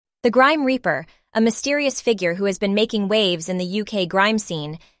The Grime Reaper, a mysterious figure who has been making waves in the UK grime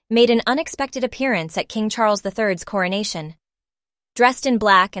scene, made an unexpected appearance at King Charles III's coronation. Dressed in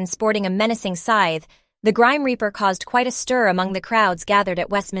black and sporting a menacing scythe, the Grime Reaper caused quite a stir among the crowds gathered at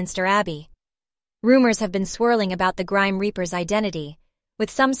Westminster Abbey. Rumors have been swirling about the Grime Reaper's identity,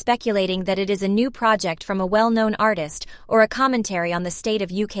 with some speculating that it is a new project from a well-known artist or a commentary on the state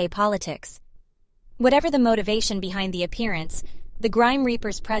of UK politics. Whatever the motivation behind the appearance, the Grime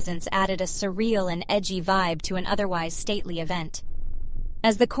Reaper's presence added a surreal and edgy vibe to an otherwise stately event.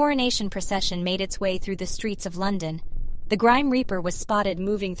 As the coronation procession made its way through the streets of London, the Grime Reaper was spotted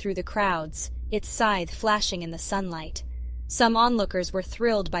moving through the crowds, its scythe flashing in the sunlight. Some onlookers were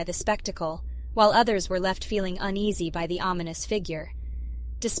thrilled by the spectacle, while others were left feeling uneasy by the ominous figure.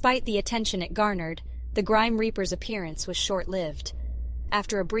 Despite the attention it garnered, the Grime Reaper's appearance was short-lived.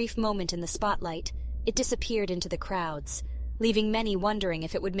 After a brief moment in the spotlight, it disappeared into the crowds, leaving many wondering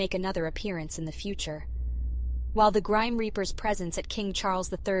if it would make another appearance in the future. While the Grime Reaper's presence at King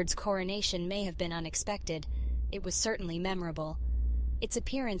Charles III's coronation may have been unexpected, it was certainly memorable. Its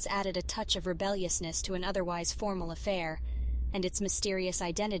appearance added a touch of rebelliousness to an otherwise formal affair, and its mysterious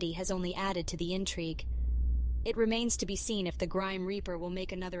identity has only added to the intrigue. It remains to be seen if the Grime Reaper will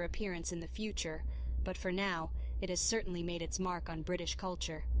make another appearance in the future, but for now, it has certainly made its mark on British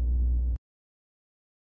culture.